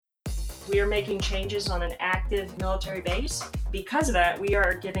We are making changes on an active military base. Because of that, we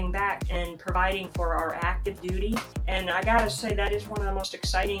are giving back and providing for our active duty. And I gotta say, that is one of the most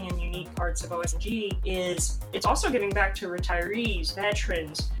exciting and unique parts of OSMG is it's also giving back to retirees,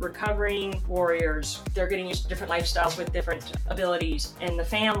 veterans, recovering warriors. They're getting used to different lifestyles with different abilities, and the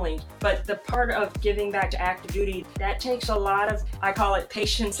family. But the part of giving back to active duty, that takes a lot of, I call it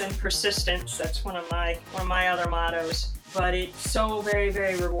patience and persistence. That's one of my other mottos. But it's so very,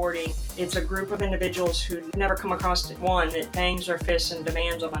 very rewarding. It's a group of individuals who never come across one that bangs their fists and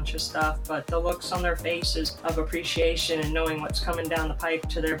demands a bunch of stuff, but the looks on their faces of appreciation and knowing what's coming down the pipe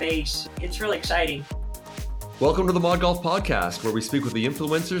to their base, it's really exciting. Welcome to the Mod Golf Podcast, where we speak with the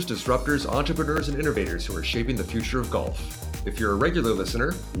influencers, disruptors, entrepreneurs, and innovators who are shaping the future of golf. If you're a regular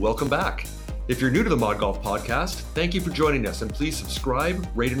listener, welcome back. If you're new to the Mod Golf Podcast, thank you for joining us, and please subscribe,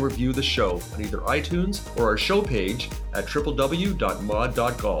 rate, and review the show on either iTunes or our show page at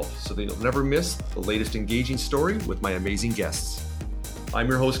www.mod.golf so that you'll never miss the latest engaging story with my amazing guests. I'm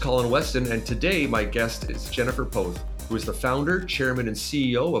your host, Colin Weston, and today my guest is Jennifer Poth, who is the founder, chairman, and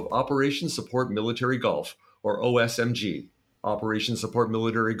CEO of Operation Support Military Golf, or OSMG. Operation Support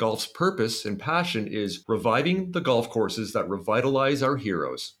Military Golf's purpose and passion is reviving the golf courses that revitalize our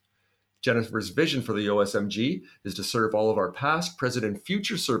heroes. Jennifer's vision for the OSMG is to serve all of our past, present, and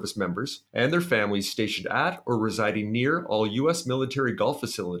future service members and their families stationed at or residing near all U.S. military golf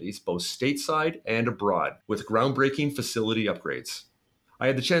facilities, both stateside and abroad, with groundbreaking facility upgrades. I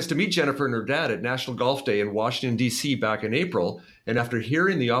had the chance to meet Jennifer and her dad at National Golf Day in Washington, D.C. back in April, and after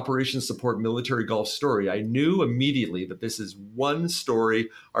hearing the Operation Support Military Golf story, I knew immediately that this is one story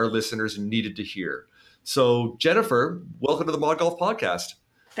our listeners needed to hear. So, Jennifer, welcome to the Mod Golf Podcast.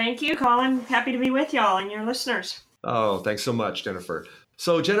 Thank you, Colin. Happy to be with y'all and your listeners. Oh, thanks so much, Jennifer.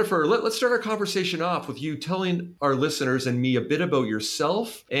 So, Jennifer, let's start our conversation off with you telling our listeners and me a bit about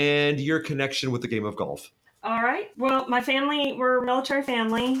yourself and your connection with the game of golf. All right. Well, my family, we're a military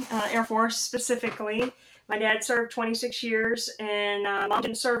family, Air Force specifically. My dad served 26 years, and Mom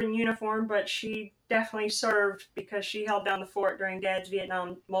didn't serve in uniform, but she definitely served because she held down the fort during Dad's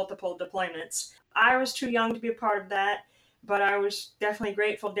Vietnam multiple deployments. I was too young to be a part of that. But I was definitely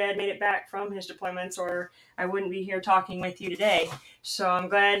grateful Dad made it back from his deployments, or I wouldn't be here talking with you today. So I'm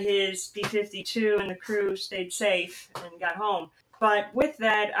glad his B-52 and the crew stayed safe and got home. But with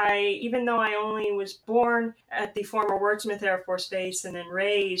that, even though I only was born at the former Wurtsmith Air Force Base and then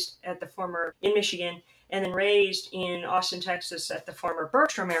raised at the former in Michigan, and then raised in Austin, Texas at the former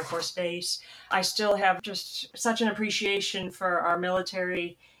Bergstrom Air Force Base, I still have just such an appreciation for our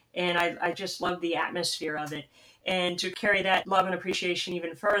military, and I just love the atmosphere of it. And to carry that love and appreciation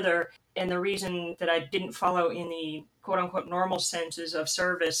even further, and the reason that I didn't follow in the quote-unquote normal senses of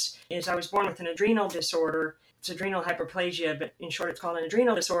service is I was born with an adrenal disorder. It's adrenal hyperplasia, but in short, it's called an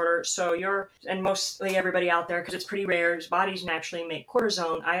adrenal disorder. So and mostly everybody out there, because it's pretty rare, his bodies naturally make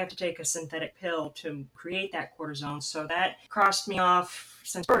cortisone. I have to take a synthetic pill to create that cortisone. So that crossed me off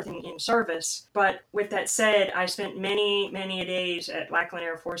since birth in service. But with that said, I spent many, many days at Lackland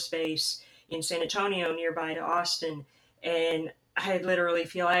Air Force Base in San Antonio, nearby to Austin, and I literally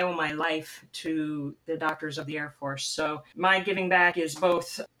feel I owe my life to the doctors of the Air Force. So my giving back is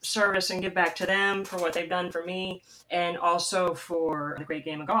both service and give back to them for what they've done for me, and also for the great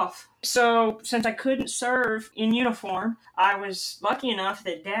game of golf. So since I couldn't serve in uniform, I was lucky enough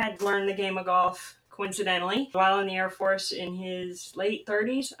that Dad learned the game of golf coincidentally while in the Air Force in his late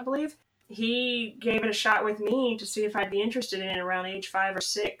 30s, I believe. He gave it a shot with me to see if I'd be interested in it around age 5 or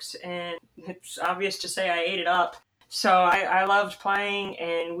 6, and it's obvious to say I ate it up. So I loved playing,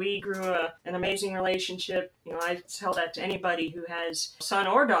 and we grew an amazing relationship. You know, I tell that to anybody who has a son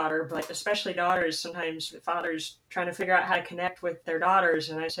or daughter, but especially daughters. Sometimes fathers trying to figure out how to connect with their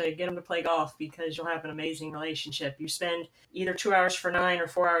daughters, and I say get them to play golf because you'll have an amazing relationship. You spend either 2 hours for 9 or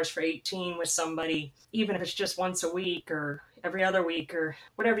 4 hours for 18 with somebody, even if it's just once a week or every other week or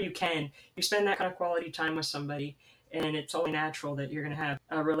whatever you can. You spend that kind of quality time with somebody, and it's only natural that you're going to have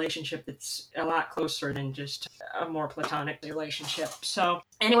a relationship that's a lot closer than just a more platonic relationship. So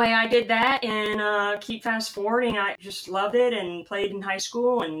anyway, I did that, and keep fast forwarding. I just loved it and played in high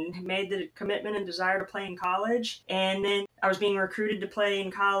school and made the commitment and desire to play in college. And then I was being recruited to play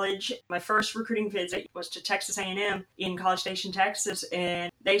in college. My first recruiting visit was to Texas A&M in College Station, Texas, and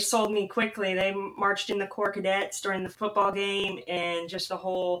they sold me quickly. They marched in the Corps Cadets during the football game, and just the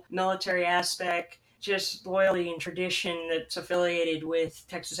whole military aspect, just loyalty and tradition that's affiliated with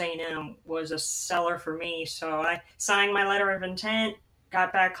Texas A&M was a seller for me. So I signed my letter of intent,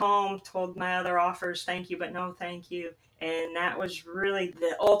 got back home, told my other offers, thank you, but no thank you. And that was really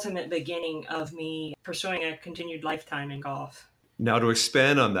the ultimate beginning of me pursuing a continued lifetime in golf. Now, to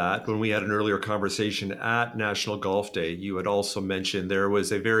expand on that, when we had an earlier conversation at National Golf Day, you had also mentioned there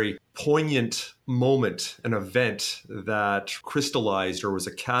was a very poignant moment, an event that crystallized or was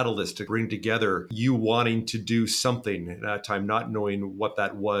a catalyst to bring together you wanting to do something at that time, not knowing what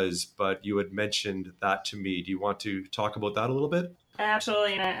that was, but you had mentioned that to me. Do you want to talk about that a little bit?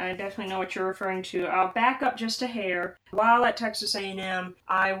 Absolutely, and I definitely know what you're referring to. I'll back up just a hair. While at Texas A&M,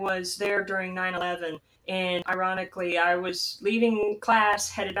 I was there during 9/11, and ironically, I was leaving class,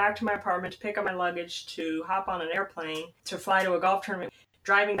 headed back to my apartment to pick up my luggage to hop on an airplane to fly to a golf tournament.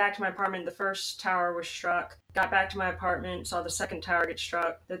 Driving back to my apartment, the first tower was struck. Got back to my apartment, saw the second tower get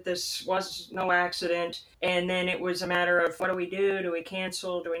struck, that this was no accident, and then it was a matter of what do we do? Do we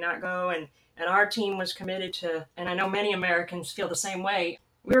cancel? Do we not go? And our team was committed to, and I know many Americans feel the same way,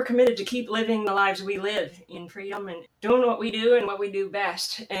 we were committed to keep living the lives we live in freedom and doing what we do and what we do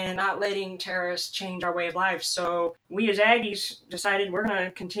best and not letting terrorists change our way of life. So we as Aggies decided we're going to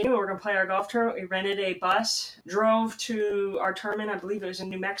continue. We're going to play our golf tournament. We rented a bus, drove to our tournament. I believe it was in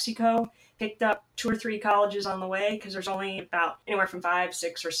New Mexico. Picked up 2 or 3 colleges on the way because there's only about anywhere from 5,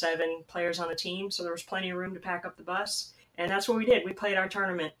 6, or 7 players on a team. So there was plenty of room to pack up the bus. And that's what we did. We played our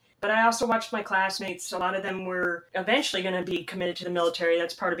tournament. But I also watched my classmates. A lot of them were eventually going to be committed to the military.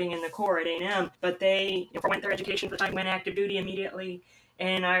 That's part of being in the Corps at A&M. But they forwent their education for the time, went active duty immediately.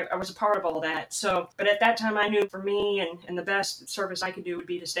 And I was a part of all that. So, but at that time I knew for me and the best service I could do would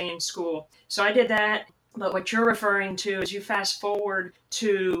be to stay in school. So I did that. But what you're referring to is you fast forward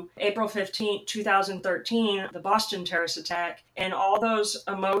to April 15th, 2013, the Boston terrorist attack, and all those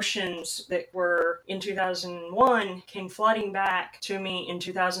emotions that were in 2001 came flooding back to me in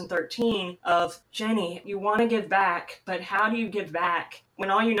 2013 of, Jenny, you want to give back, but how do you give back when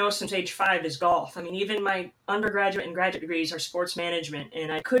all you know since age 5 is golf? I mean, even my undergraduate and graduate degrees are sports management,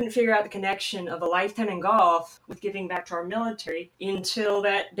 and I couldn't figure out the connection of a lifetime in golf with giving back to our military until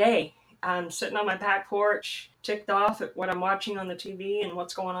that day. I'm sitting on my back porch, ticked off at what I'm watching on the TV and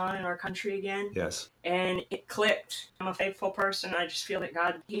what's going on in our country again. Yes. And it clicked. I'm a faithful person. I just feel that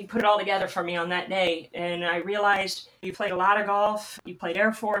God, He put it all together for me on that day. And I realized you played a lot of golf, you played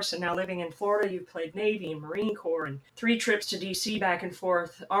Air Force, and now living in Florida, you played Navy and Marine Corps, and 3 trips to D.C. back and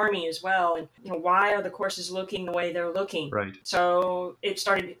forth, Army as well. And, why are the courses looking the way they're looking? Right. So it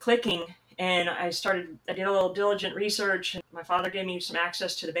started clicking. And I did a little diligent research. My father gave me some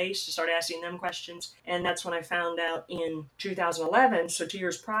access to the base to start asking them questions. And that's when I found out in 2011, so 2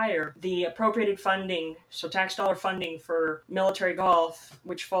 years prior, the appropriated funding, so tax dollar funding for military golf,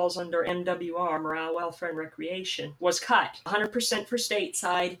 which falls under MWR, Morale, Welfare, and Recreation, was cut. 100% for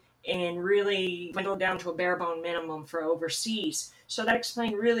stateside and really dwindled down to a bare bone minimum for overseas. So that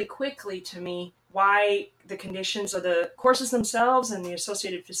explained really quickly to me why the conditions of the courses themselves and the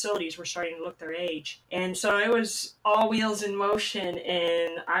associated facilities were starting to look their age. And so it was all wheels in motion,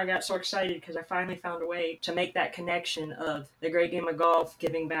 and I got so excited because I finally found a way to make that connection of the great game of golf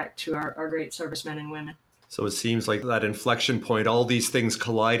giving back to our great servicemen and women. So it seems like that inflection point, all these things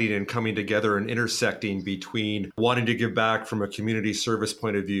colliding and coming together and intersecting between wanting to give back from a community service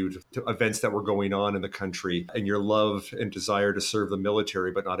point of view to events that were going on in the country, and your love and desire to serve the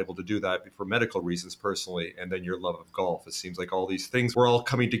military, but not able to do that for medical reasons personally, and then your love of golf. It seems like all these things were all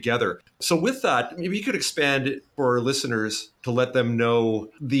coming together. So with that, maybe you could expand for our listeners to let them know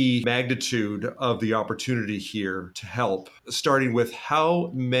the magnitude of the opportunity here to help, starting with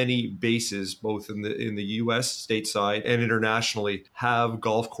how many bases, both in the U.S. stateside and internationally, have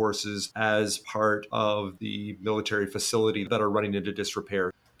golf courses as part of the military facility that are running into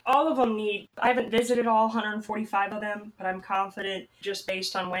disrepair. All of them I haven't visited all 145 of them, but I'm confident just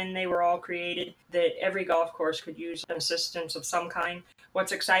based on when they were all created that every golf course could use an assistance of some kind.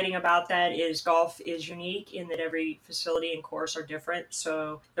 What's exciting about that is golf is unique in that every facility and course are different,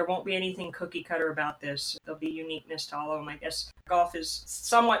 so there won't be anything cookie cutter about this. There'll be uniqueness to all of them. I guess golf is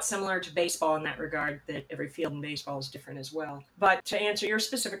somewhat similar to baseball in that regard, that every field in baseball is different as well. But to answer your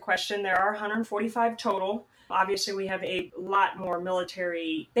specific question, there are 145 total. Obviously, we have a lot more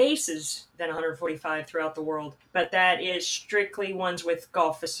military bases than 145 throughout the world, but that is strictly ones with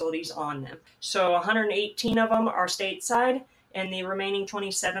golf facilities on them. So 118 of them are stateside, and the remaining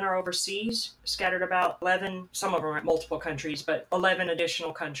 27 are overseas, scattered about 11, some of them are at multiple countries, but 11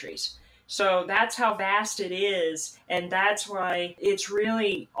 additional countries. So that's how vast it is, and that's why it's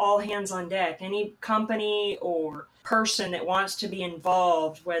really all hands on deck. Any company or person that wants to be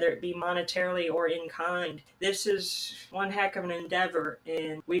involved, whether it be monetarily or in kind, this is one heck of an endeavor,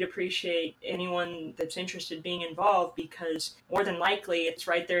 and we'd appreciate anyone that's interested being involved, because more than likely it's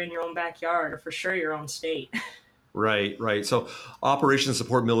right there in your own backyard, or for sure your own state. Right, right. So Operation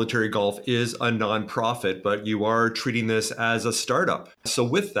Support Military Golf is a nonprofit, but you are treating this as a startup. So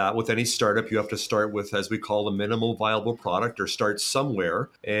with that, with any startup, you have to start with, as we call, a minimal viable product, or start somewhere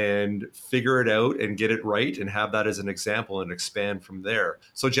and figure it out and get it right and have that as an example and expand from there.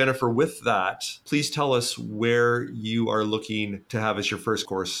 So Jennifer, with that, please tell us where you are looking to have as your first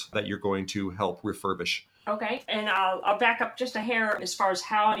course that you're going to help refurbish. Okay, and I'll back up just a hair as far as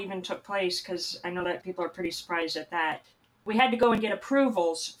how it even took place, because I know that people are pretty surprised at that. We had to go and get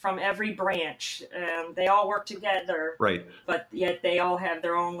approvals from every branch. They all work together, Right, but yet they all have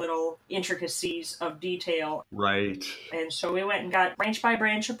their own little intricacies of detail. right. And so we went and got branch by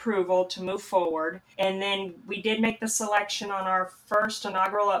branch approval to move forward. And then we did make the selection on our first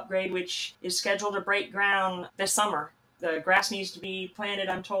inaugural upgrade, which is scheduled to break ground this summer. The grass needs to be planted,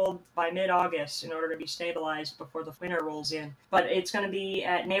 I'm told, by mid-August in order to be stabilized before the winter rolls in. But it's going to be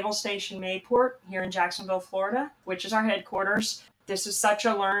at Naval Station Mayport here in Jacksonville, Florida, which is our headquarters. This is such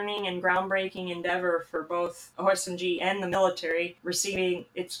a learning and groundbreaking endeavor for both OS&G and the military. Receiving,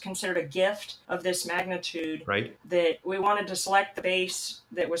 it's considered a gift of this magnitude. Right. That we wanted to select the base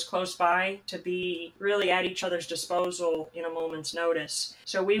that was close by to be really at each other's disposal in a moment's notice.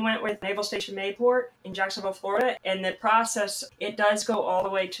 So we went with Naval Station Mayport in Jacksonville, Florida, and the process, it does go all the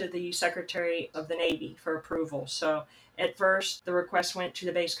way to the Secretary of the Navy for approval. So at first, the request went to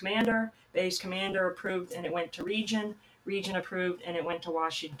the base commander approved, and it went to region approved, and it went to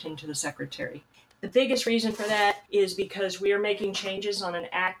Washington to the secretary. The biggest reason for that is because we are making changes on an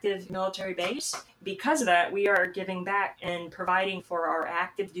active military base. Because of that, we are giving back and providing for our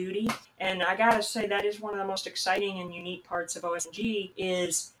active duty. And I gotta say, that is one of the most exciting and unique parts of OS&G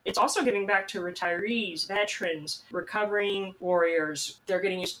is it's also giving back to retirees, veterans, recovering warriors. They're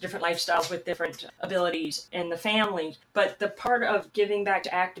getting used to different lifestyles with different abilities, and the families. But the part of giving back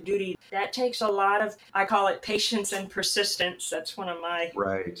to active duty, that takes a lot of, I call it patience and persistence. That's one of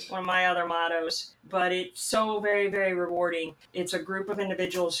my other mottos. But it's so very, very rewarding. It's a group of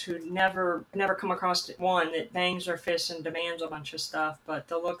individuals who never come across one that bangs their fists and demands a bunch of stuff, but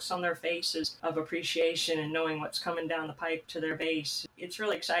the looks on their faces of appreciation and knowing what's coming down the pipe to their base, it's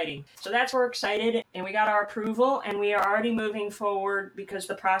really exciting. So that's we're excited, and we got our approval, and we are already moving forward because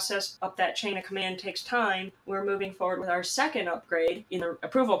the process up that chain of command takes time. We're moving forward with our second upgrade in the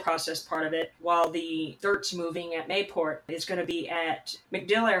approval process part of it, while the dirt's moving at Mayport is going to be at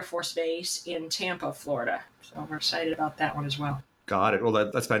MacDill Air Force Base in Tampa, Florida. So we're excited about that one as well. Got it. Well,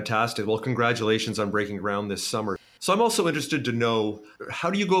 that's fantastic. Well, congratulations on breaking ground this summer. So I'm also interested to know, how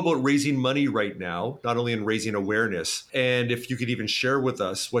do you go about raising money right now, not only in raising awareness, and if you could even share with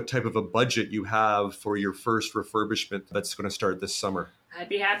us what type of a budget you have for your first refurbishment that's going to start this summer? I'd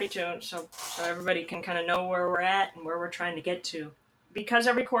be happy to, so everybody can kind of know where we're at and where we're trying to get to. Because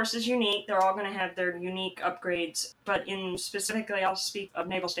every course is unique, they're all going to have their unique upgrades. But specifically, I'll speak of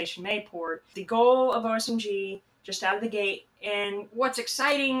Naval Station Mayport. The goal of OS&G, just out of the gate, and what's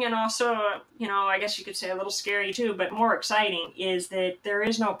exciting and also, I guess you could say a little scary too, but more exciting, is that there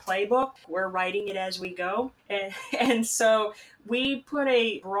is no playbook. We're writing it as we go. And so we put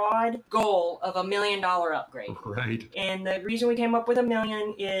a broad goal of $1 million upgrade. Right. And the reason we came up with $1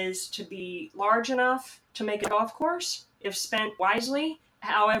 million is to be large enough to make a golf course, if spent wisely,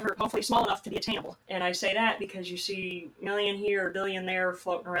 however, hopefully small enough to be attainable. And I say that because you see million here, billion there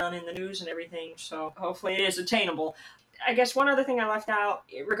floating around in the news and everything, so hopefully it is attainable. I guess one other thing I left out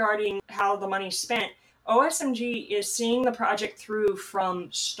regarding how the money's spent, OS&G is seeing the project through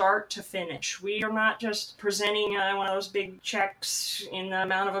from start to finish. We are not just presenting one of those big checks in the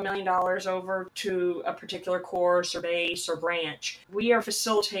amount of $1 million over to a particular course or base or branch. We are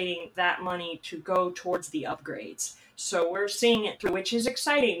facilitating that money to go towards the upgrades. So we're seeing it through, which is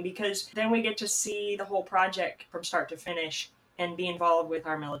exciting because then we get to see the whole project from start to finish and be involved with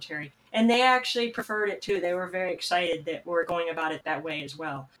our military. And they actually preferred it too. They were very excited that we're going about it that way as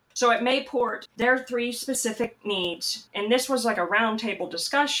well. So at Mayport, there are 3 specific needs, and this was like a roundtable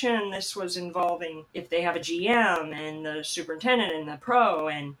discussion. This was involving if they have a GM and the superintendent and the pro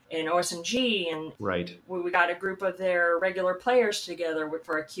and OS&G, and right. We got a group of their regular players together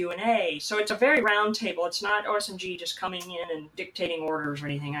for a Q&A. So it's a very roundtable. It's not OS&G just coming in and dictating orders or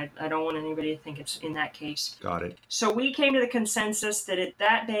anything. I don't want anybody to think it's in that case. Got it. So we came to the consensus that at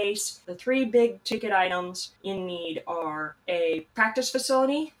that base, the 3 big ticket items in need are a practice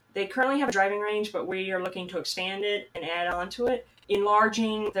facility. They currently have a driving range, but we are looking to expand it and add on to it,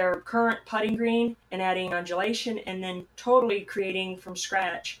 enlarging their current putting green and adding undulation, and then totally creating from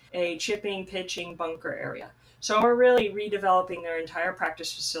scratch a chipping, pitching bunker area. So we're really redeveloping their entire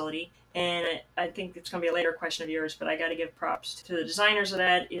practice facility. And I think it's going to be a later question of yours, but I got to give props to the designers of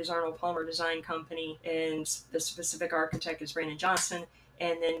that is Arnold Palmer Design Company, and the specific architect is Brandon Johnson.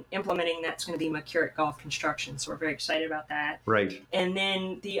 And then implementing that's going to be McCurrick Golf Construction. So we're very excited about that. Right. And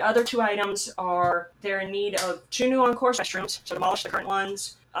then the other two items are they're in need of 2 new on-course restrooms. So demolish the current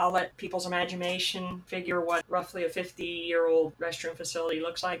ones. I'll let people's imagination figure what roughly a 50-year-old restroom facility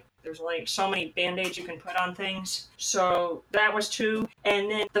looks like. There's like so many Band-Aids you can put on things. So that was 2. And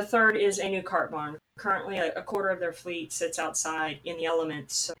then the third is a new cart barn. Currently, a quarter of their fleet sits outside in the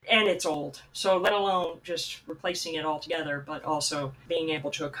elements, and it's old. So let alone just replacing it altogether, but also being able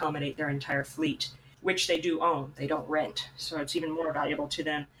to accommodate their entire fleet, which they do own. They don't rent. So it's even more valuable to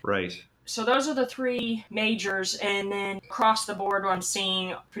them. Right. So those are the 3 majors, and then across the board I'm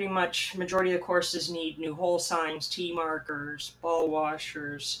seeing pretty much majority of the courses need new hole signs, tee markers, ball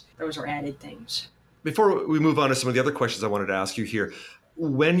washers. Those are added things. Before we move on to some of the other questions I wanted to ask you here,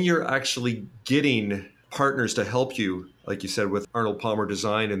 when you're actually getting partners to help you, like you said, with Arnold Palmer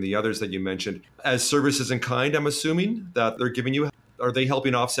Design and the others that you mentioned, as services in kind, I'm assuming that they're giving you, are they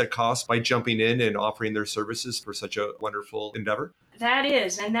helping offset costs by jumping in and offering their services for such a wonderful endeavor? That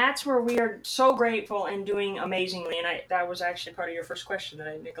is, and that's where we are so grateful and doing amazingly. And that was actually part of your first question that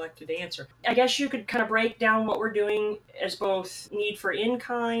I neglected to answer. I guess you could kind of break down what we're doing as both need for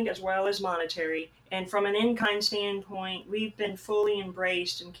in-kind as well as monetary. And from an in-kind standpoint, we've been fully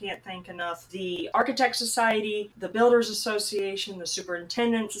embraced and can't thank enough the Architect Society, the Builders Association, the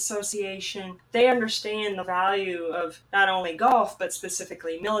Superintendents Association. They understand the value of not only golf, but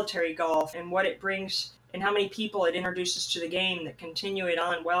specifically military golf and what it brings and how many people it introduces to the game that continue it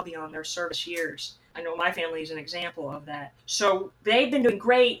on well beyond their service years. I know my family is an example of that. So they've been doing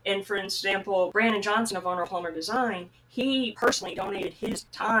great. And for example, Brandon Johnson of Arnold Palmer Design, he personally donated his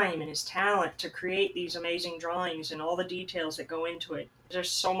time and his talent to create these amazing drawings and all the details that go into it. There's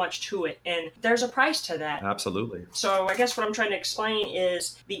so much to it, and there's a price to that. Absolutely. So I guess what I'm trying to explain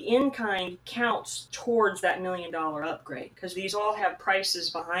is the in-kind counts towards that $1 million upgrade, because these all have prices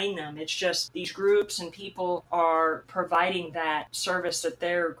behind them. It's just these groups and people are providing that service that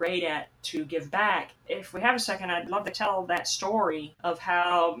they're great at to give back. If we have a second, I'd love to tell that story of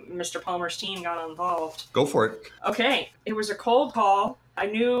how Mr. Palmer's team got involved. Go for it. Okay. It was a cold call. I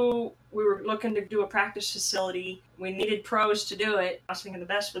knew we were looking to do a practice facility. We needed pros to do it. I was thinking the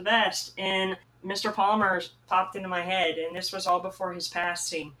best of the best. And Mr. Palmer popped into my head, and this was all before his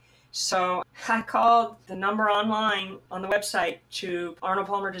passing. So I called the number online on the website to Arnold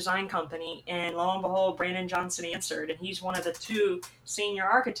Palmer Design Company, and lo and behold, Brandon Johnson answered, and he's one of the 2 senior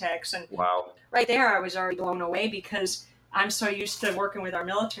architects. And wow. Right there, I was already blown away because I'm so used to working with our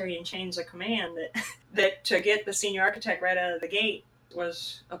military in chains of command that to get the senior architect right out of the gate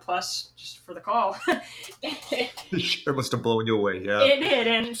was a plus just for the call. It must have blown you away, yeah. It did.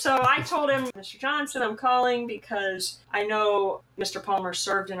 And so I told him, Mr. Johnson, I'm calling because I know Mr. Palmer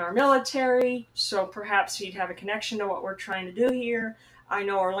served in our military, so perhaps he'd have a connection to what we're trying to do here. I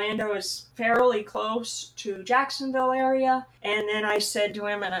know Orlando is fairly close to Jacksonville area. And then I said to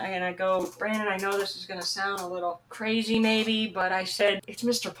him, and I go, Brandon, I know this is going to sound a little crazy maybe, but I said, it's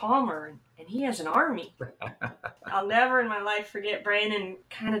Mr. Palmer, and he has an army. I'll never in my life forget Brandon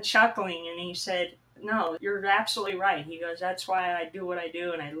kind of chuckling, and he said, no, you're absolutely right. He goes, that's why I do what I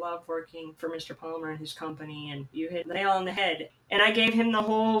do, and I love working for Mr. Palmer and his company, and you hit the nail on the head. And I gave him the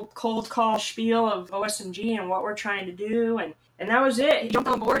whole cold call spiel of OSMG and what we're trying to do, and that was it. He jumped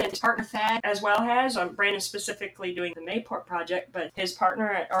on board, and his partner Thad as well has. Brandon specifically doing the Mayport project, but his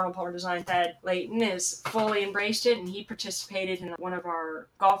partner at Arnold Palmer Design, Thad Layton, is fully embraced it, and he participated in one of our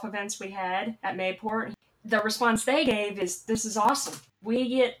golf events we had at Mayport. The response they gave is, this is awesome. We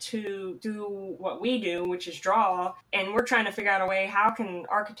get to do what we do, which is draw, and we're trying to figure out a way, how can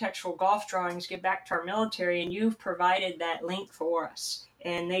architectural golf drawings get back to our military, and you've provided that link for us.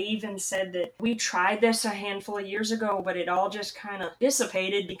 And they even said that we tried this a handful of years ago, but it all just kind of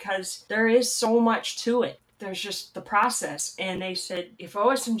dissipated because there is so much to it. There's just the process. And they said, if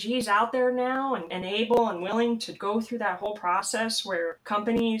OSMG is out there now and able and willing to go through that whole process where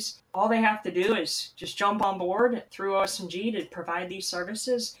companies, all they have to do is just jump on board through OSMG to provide these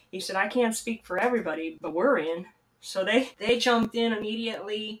services. He said, I can't speak for everybody, but we're in. So they jumped in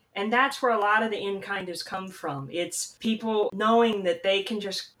immediately, and that's where a lot of the in-kind has come from. It's people knowing that they can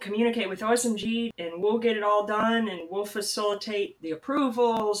just communicate with OSMG and we'll get it all done, and we'll facilitate the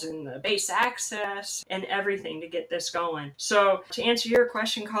approvals and the base access and everything to get this going. So to answer your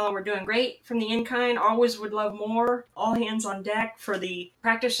question, Colin, we're doing great from the in-kind. Always would love more. All hands on deck for the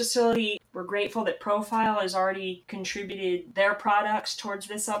practice facility. We're grateful that Profile has already contributed their products towards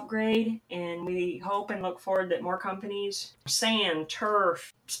this upgrade, and we hope and look forward that more companies, sand,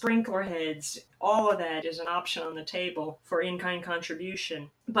 turf, sprinkler heads, all of that is an option on the table for in-kind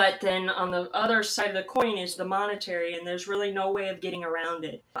contribution. But then on the other side of the coin is the monetary, and there's really no way of getting around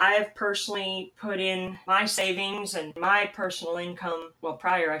it. I have personally put in my savings and my personal income, well,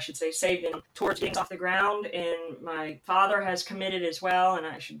 prior, I should say, saved in towards getting off the ground, and my father has committed as well, and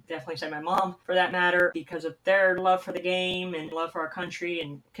I should definitely say my mom, for that matter, because of their love for the game and love for our country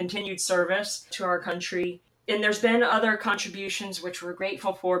and continued service to our country. And there's been other contributions which we're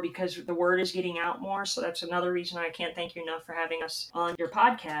grateful for because the word is getting out more. So that's another reason I can't thank you enough for having us on your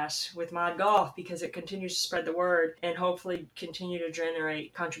podcast with Mod Golf, because it continues to spread the word and hopefully continue to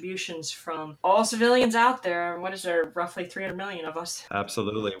generate contributions from all civilians out there. What is there? Roughly 300 million of us.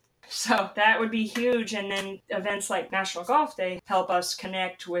 Absolutely. So that would be huge. And then events like National Golf Day help us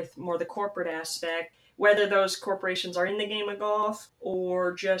connect with more the corporate aspect, whether those corporations are in the game of golf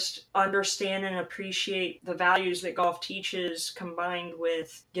or just understand and appreciate the values that golf teaches combined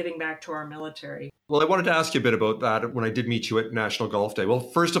with giving back to our military. Well, I wanted to ask you a bit about that when I did meet you at National Golf Day. Well,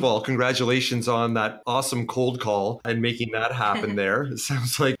 first of all, congratulations on that awesome cold call and making that happen there. It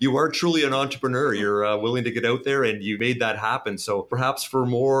sounds like you are truly an entrepreneur. You're willing to get out there and you made that happen. So perhaps for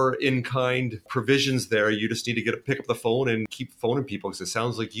more in-kind provisions there, you just need to pick up the phone and keep phoning people, because it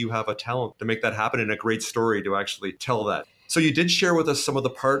sounds like you have a talent to make that happen and a great story to actually tell that. So you did share with us some of the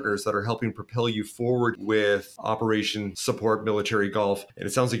partners that are helping propel you forward with Operation Support Military Golf. And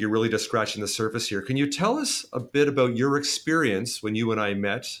it sounds like you're really just scratching the surface here. Can you tell us a bit about your experience when you and I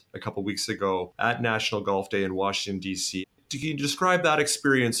met a couple weeks ago at National Golf Day in Washington, D.C.? Can you describe that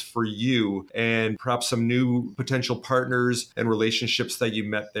experience for you and perhaps some new potential partners and relationships that you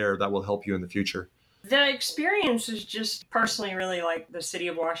met there that will help you in the future? The experience is just personally really like the city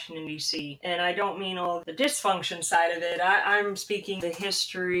of Washington, D.C. And I don't mean all the dysfunction side of it. I'm speaking the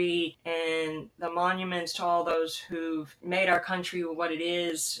history and the monuments to all those who've made our country what it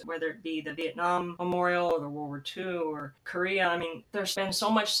is, whether it be the Vietnam Memorial or the World War II or Korea. I mean, there's been so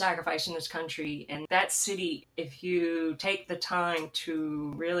much sacrifice in this country. And that city, if you take the time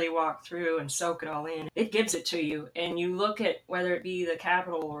to really walk through and soak it all in, it gives it to you. And you look at whether it be the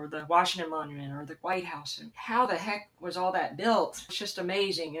Capitol or the Washington Monument or the White House, and how the heck was all that built? It's just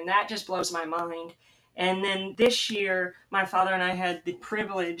amazing, and that just blows my mind. And then this year, my father and I had the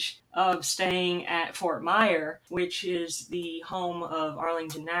privilege of staying at Fort Myer, which is the home of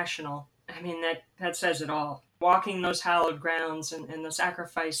Arlington National. I mean, that says it all. Walking those hallowed grounds and the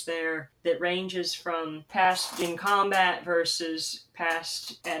sacrifice there that ranges from past in combat versus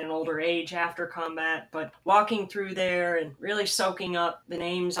past at an older age after combat, but walking through there and really soaking up the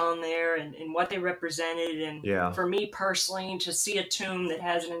names on there and what they represented. And for me personally, to see a tomb that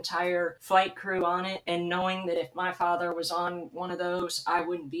has an entire flight crew on it and knowing that if my father was on one of those, I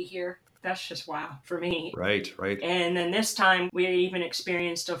wouldn't be here. That's just wow for me. Right. And then this time we even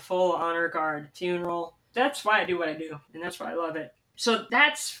experienced a full honor guard funeral. That's why I do what I do, and that's why I love it. So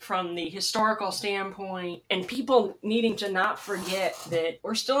that's from the historical standpoint, and people needing to not forget that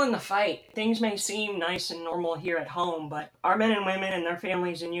we're still in the fight. Things may seem nice and normal here at home, but our men and women and their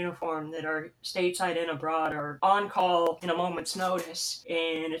families in uniform that are stateside and abroad are on call in a moment's notice,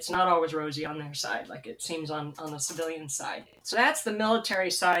 and it's not always rosy on their side like it seems on the civilian side. So that's the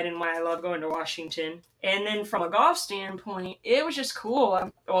military side and why I love going to Washington. And then from a golf standpoint, it was just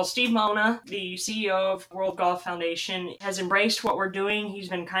cool. Well, Steve Mona, the CEO of World Golf Foundation, has embraced what we're doing. He's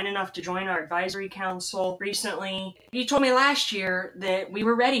been kind enough to join our advisory council recently. He told me last year that we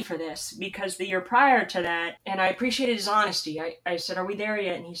were ready for this because the year prior to that, and I appreciated his honesty. I said, are we there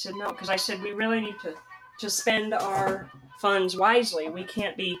yet? And he said, no, because I said, we really need to spend our funds wisely. We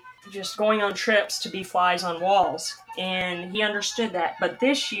can't be just going on trips to be flies on walls. And he understood that. But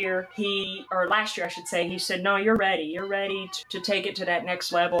this year, last year I should say, he said, no, you're ready. You're ready to take it to that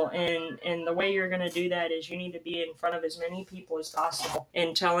next level. And the way you're going to do that is you need to be in front of as many people as possible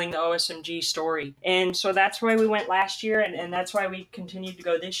and telling the OSMG story. And so that's why we went last year. And that's why we continued to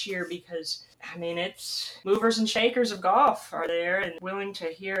go this year, because I mean, it's movers and shakers of golf are there and willing to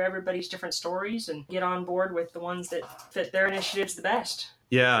hear everybody's different stories and get on board with the ones that fit their initiatives the best.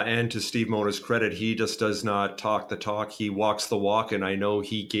 Yeah, and to Steve Mona's credit, he just does not talk the talk. He walks the walk, and I know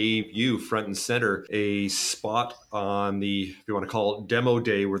he gave you front and center a spot on the, if you want to call it, demo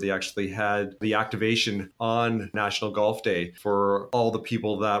day where they actually had the activation on National Golf Day for all the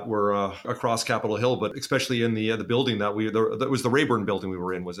people that were across Capitol Hill, but especially in the building that was the Rayburn building we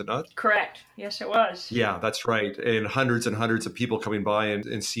were in, was it not? Correct. Yes, it was. Yeah, that's right. And hundreds of people coming by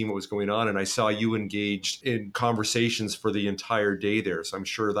and seeing what was going on. And I saw you engaged in conversations for the entire day there. So I'm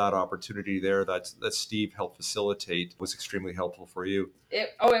sure that opportunity there that Steve helped facilitate was extremely helpful for you.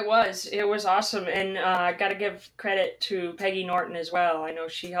 It was. It was awesome. And I got to give credit to Peggy Norton as well. I know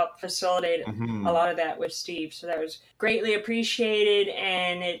she helped facilitate a lot of that with Steve. So that was greatly appreciated.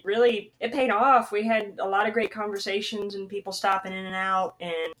 And it paid off. We had a lot of great conversations and people stopping in and out,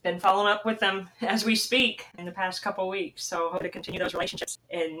 and been following up with them as we speak in the past couple of weeks. So hope to continue those relationships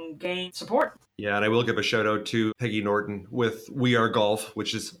and gain support. Yeah, and I will give a shout out to Peggy Norton with We Are Golf,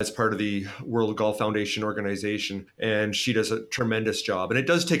 which is as part of the World Golf Foundation organization. And she does a tremendous job. And it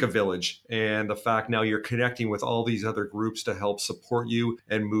does take a village. And the fact now you're connecting with all these other groups to help support you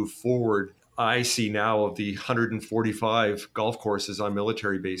and move forward. I see now of the 145 golf courses on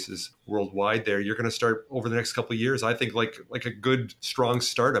military bases worldwide there, you're going to start over the next couple of years. I think like a good, strong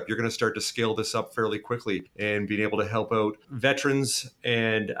startup, you're going to start to scale this up fairly quickly and being able to help out veterans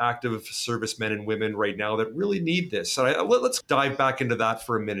and active servicemen and women right now that really need this. So let's dive back into that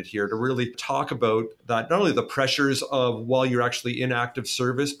for a minute here to really talk about that, not only the pressures of while you're actually in active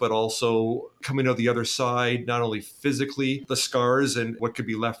service, but also coming out the other side, not only physically, the scars and what could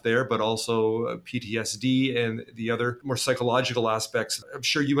be left there, but also PTSD and the other more psychological aspects. I'm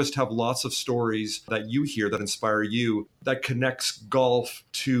sure you must have lots of stories that you hear that inspire you, that connects golf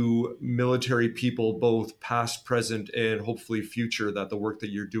to military people, both past, present, and hopefully future, that the work that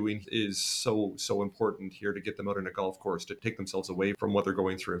you're doing is so important here to get them out on a golf course, to take themselves away from what they're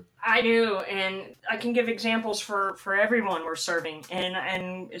going through. I do, and I can give examples for everyone we're serving.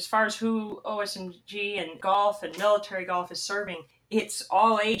 And as far as who OSMG and golf and military golf is serving, it's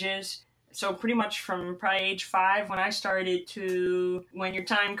all ages. So pretty much from probably age 5 when I started to when your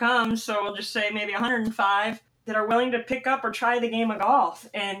time comes, so we'll just say maybe 105, that are willing to pick up or try the game of golf.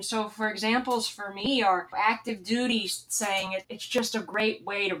 And so for examples for me are active duty, saying it's just a great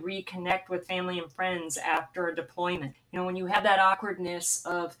way to reconnect with family and friends after a deployment. You know, when you have that awkwardness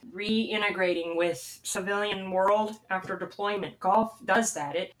of reintegrating with civilian world after deployment, golf does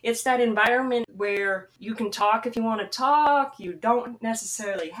that. It's that environment where you can talk if you want to talk, you don't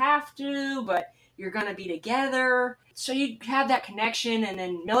necessarily have to, but you're going to be together. So you have that connection. And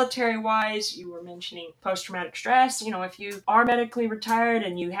then military-wise, you were mentioning post-traumatic stress. You know, if you are medically retired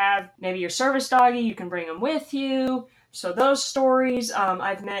and you have maybe your service doggy, you can bring them with you. So those stories,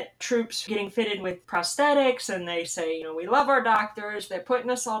 I've met troops getting fitted with prosthetics, and they say, you know, we love our doctors, they're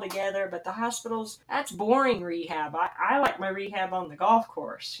putting us all together, but the hospitals, that's boring rehab. I like my rehab on the golf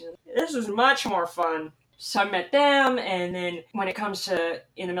course. You know, this is much more fun. So I met them, and then when it comes to,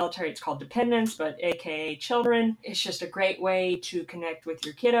 in the military, it's called dependents, but AKA children. It's just a great way to connect with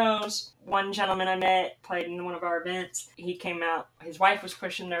your kiddos. One gentleman I met played in one of our events. He came out, his wife was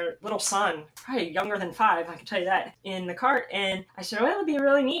pushing their little son, probably younger than 5, I can tell you that, in the cart. And I said, well, it'll be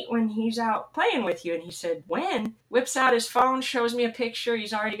really neat when he's out playing with you. And he said, when? Whips out his phone, shows me a picture.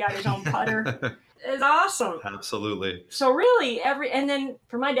 He's already got his own putter. It's awesome. Absolutely. So really, and then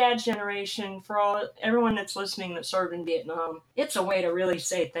for my dad's generation, for everyone that's listening that served in Vietnam, it's a way to really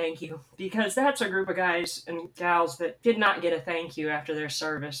say thank you, because that's a group of guys and gals that did not get a thank you after their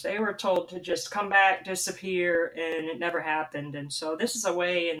service. They were told to just come back, disappear, and it never happened. And so this is a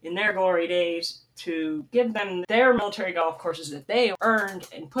way in their glory days to give them their military golf courses that they earned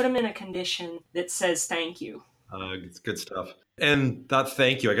and put them in a condition that says thank you. It's good stuff. And that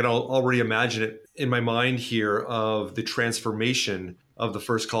thank you, I can already imagine it in my mind here of the transformation of the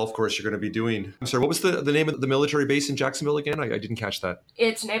first golf course you're going to be doing. I'm sorry, what was the name of the military base in Jacksonville again? I didn't catch that.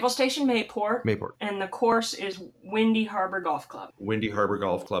 It's Naval Station Mayport. Mayport. And the course is Windy Harbor Golf Club. Windy Harbor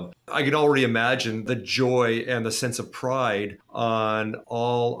Golf Club. I can already imagine the joy and the sense of pride on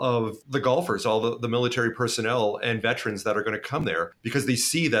all of the golfers, all the military personnel and veterans that are going to come there, because they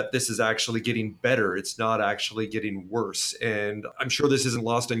see that this is actually getting better. It's not actually getting worse. And I'm sure this isn't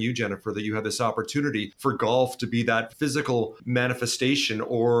lost on you, Jennifer, that you have this opportunity for golf to be that physical manifestation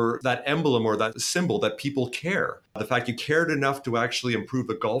or that emblem or that symbol that people care. The fact you cared enough to actually improve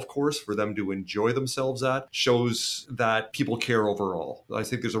the golf course for them to enjoy themselves at shows that people care overall. I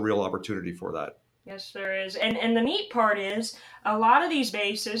think there's a real opportunity for that. Yes, there is. And the neat part is a lot of these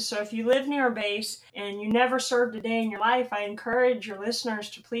bases, so if you live near a base and you never served a day in your life, I encourage your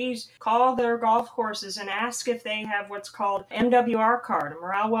listeners to please call their golf courses and ask if they have what's called MWR card, a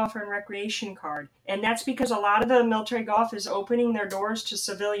Morale, Welfare, and Recreation card. And that's because a lot of the military golf is opening their doors to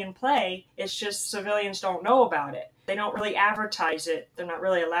civilian play. It's just civilians don't know about it. They don't really advertise it. They're not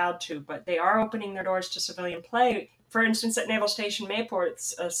really allowed to, but they are opening their doors to civilian play. For instance, at Naval Station Mayport,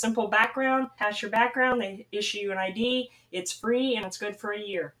 it's a simple background. Pass your background, they issue you an ID. It's free and it's good for a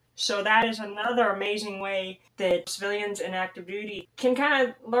year. So that is another amazing way that civilians and active duty can kind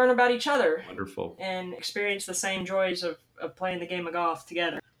of learn about each other. Wonderful. And experience the same joys of playing the game of golf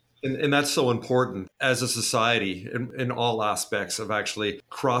together. And that's so important as a society in all aspects of actually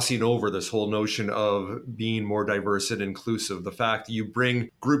crossing over this whole notion of being more diverse and inclusive. The fact that you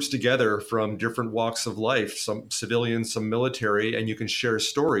bring groups together from different walks of life, some civilians, some military, and you can share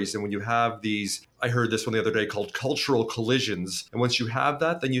stories. And when you have these, I heard this one the other day called cultural collisions. And once you have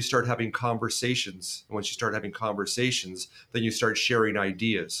that, then you start having conversations. And once you start having conversations, then you start sharing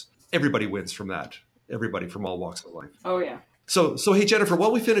ideas. Everybody wins from that. Everybody from all walks of life. Oh, yeah. So hey, Jennifer,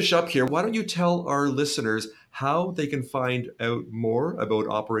 while we finish up here, why don't you tell our listeners how they can find out more about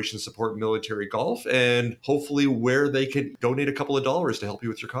Operation Support Military Golf and hopefully where they can donate a couple of dollars to help you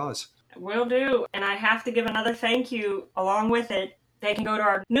with your cause? Will do. And I have to give another thank you along with it. They can go to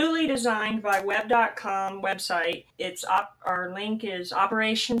our newly designed by web.com website. Our link is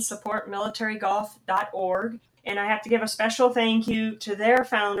operationsupportmilitarygolf.org. And I have to give a special thank you to their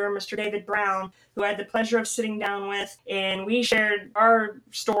founder, Mr. David Brown, who I had the pleasure of sitting down with. And we shared our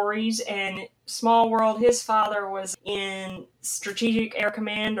stories. And small world, his father was in Strategic Air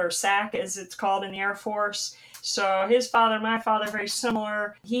Command, or SAC as it's called in the Air Force. So his father and my father, very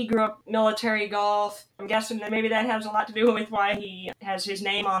similar. He grew up military golf. I'm guessing that maybe that has a lot to do with why he has his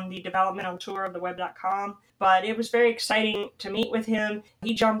name on the developmental tour of the web.com. But it was very exciting to meet with him.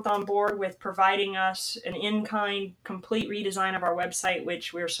 He jumped on board with providing us an in-kind, complete redesign of our website,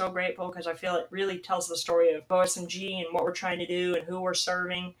 which we're so grateful because I feel it really tells the story of OSMG and what we're trying to do and who we're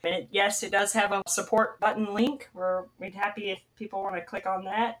serving. And yes, it does have a support button link. We'd happy if people want to click on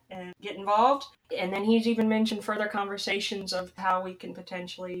that and get involved. And then he's even mentioned further conversations of how we can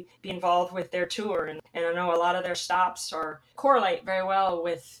potentially be involved with their tour. And I know a lot of their stops correlate very well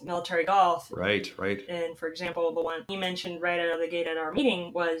with military golf. Right. And for example, the one he mentioned right out of the gate at our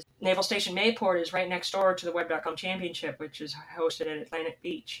meeting was Naval Station Mayport is right next door to the Web.com Championship, which is hosted at Atlantic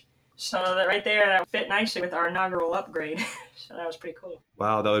Beach. So that right there, that fit nicely with our inaugural upgrade. So that was pretty cool.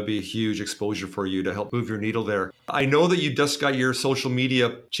 Wow, that would be a huge exposure for you to help move your needle there. I know that you just got your social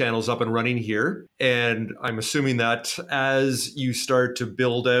media channels up and running here. And I'm assuming that as you start to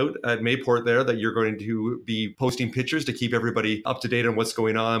build out at Mayport there, that you're going to be posting pictures to keep everybody up to date on what's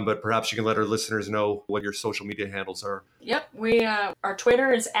going on. But perhaps you can let our listeners know what your social media handles are. Yep. Our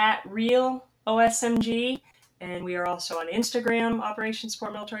Twitter is @RealOSMG. And we are also on Instagram, Operation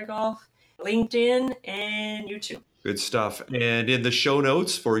Support Military Golf, LinkedIn, and YouTube. Good stuff. And in the show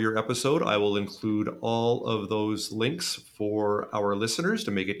notes for your episode, I will include all of those links for our listeners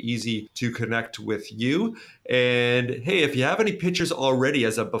to make it easy to connect with you. And hey, if you have any pictures already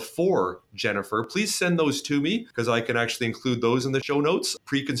as a before, Jennifer, please send those to me because I can actually include those in the show notes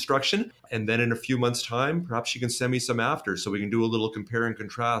pre-construction. And then in a few months' time, perhaps you can send me some after so we can do a little compare and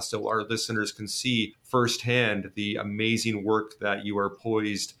contrast so our listeners can see firsthand the amazing work that you are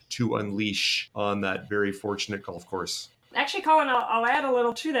poised to unleash on that very fortunate golf course. Actually, Colin, I'll add a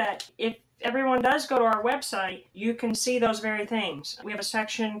little to that. If everyone does go to our website, you can see those very things. We have a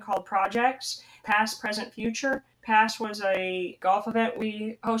section called Projects, Past, Present, Future. Past was a golf event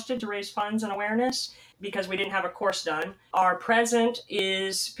we hosted to raise funds and awareness because we didn't have a course done. Our present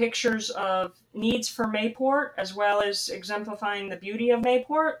is pictures of needs for Mayport, as well as exemplifying the beauty of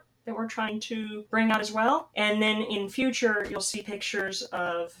Mayport that we're trying to bring out as well. And then in future, you'll see pictures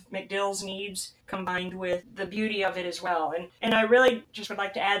of MacDill's needs combined with the beauty of it as well. And I really just would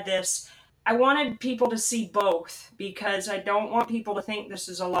like to add this. I wanted people to see both because I don't want people to think this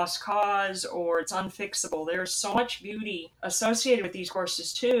is a lost cause or it's unfixable. There's so much beauty associated with these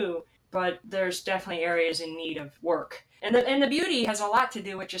courses too, but there's definitely areas in need of work. And the beauty has a lot to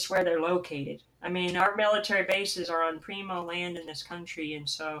do with just where they're located. I mean, our military bases are on primo land in this country, and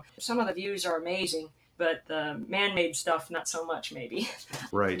so some of the views are amazing, but the man-made stuff, not so much, maybe.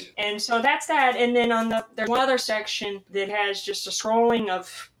 Right. And so that's that. And then there's one other section that has just a scrolling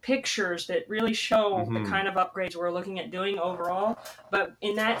of pictures that really show the kind of upgrades we're looking at doing overall. But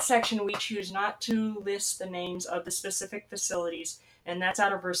in that section, we choose not to list the names of the specific facilities, and that's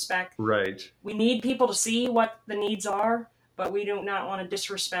out of respect. Right. We need people to see what the needs are, but we do not want to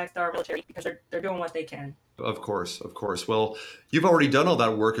disrespect our military because they're doing what they can. Of course. Well, you've already done all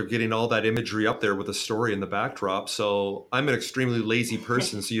that work of getting all that imagery up there with the story in the backdrop. So I'm an extremely lazy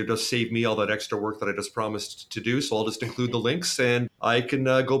person. So you just saved me all that extra work that I just promised to do. So I'll just include the links and I can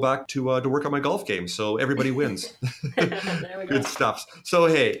go back to work on my golf game. So everybody wins. There we go. Good stuff. So,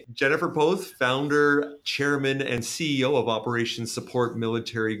 hey, Jennifer Poth, founder, chairman, and CEO of Operation Support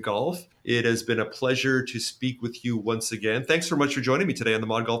Military Golf. It has been a pleasure to speak with you once again. Thanks so much for joining me today on the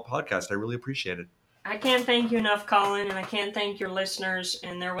Mod Golf Podcast. I really appreciate it. I can't thank you enough, Colin, and I can't thank your listeners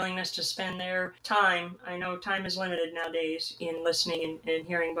and their willingness to spend their time. I know time is limited nowadays in listening and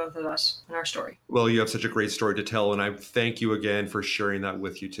hearing both of us and our story. Well, you have such a great story to tell, and I thank you again for sharing that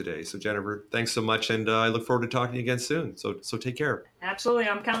with you today. So, Jennifer, thanks so much, and I look forward to talking to you again soon. So take care. Absolutely.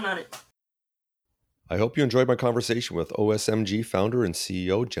 I'm counting on it. I hope you enjoyed my conversation with OSMG founder and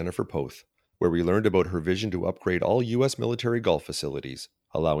CEO Jennifer Poth, where we learned about her vision to upgrade all U.S. military golf facilities,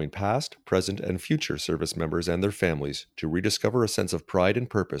 allowing past, present, and future service members and their families to rediscover a sense of pride and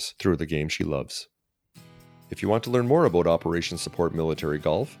purpose through the game she loves. If you want to learn more about Operation Support Military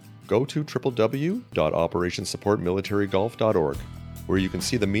Golf, go to www.operationsupportmilitarygolf.org, where you can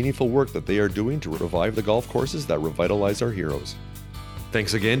see the meaningful work that they are doing to revive the golf courses that revitalize our heroes.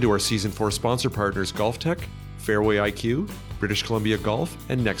 Thanks again to our Season 4 sponsor partners GolfTech, Fairway IQ, British Columbia Golf,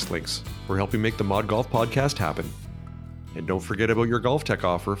 and NextLinks for helping make the Mod Golf podcast happen. And don't forget about your GolfTech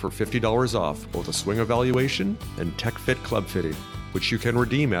offer for $50 off both a swing evaluation and TechFit club fitting, which you can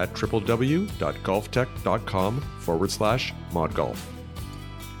redeem at www.golftech.com/modgolf.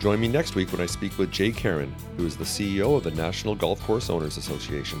 Join me next week when I speak with Jay Caron, who is the CEO of the National Golf Course Owners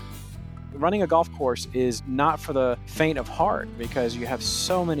Association. Running a golf course is not for the faint of heart because you have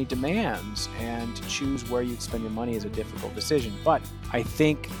so many demands, and to choose where you'd spend your money is a difficult decision. But I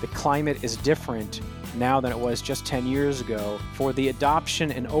think the climate is different now than it was just 10 years ago for the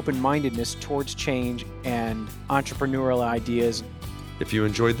adoption and open-mindedness towards change and entrepreneurial ideas. If you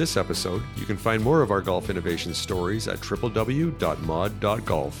enjoyed this episode, you can find more of our golf innovation stories at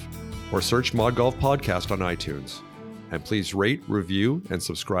www.mod.golf or search Mod Golf Podcast on iTunes. And please rate, review, and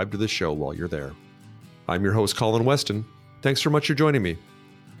subscribe to the show while you're there. I'm your host, Colin Weston. Thanks so much for joining me.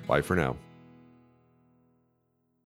 Bye for now.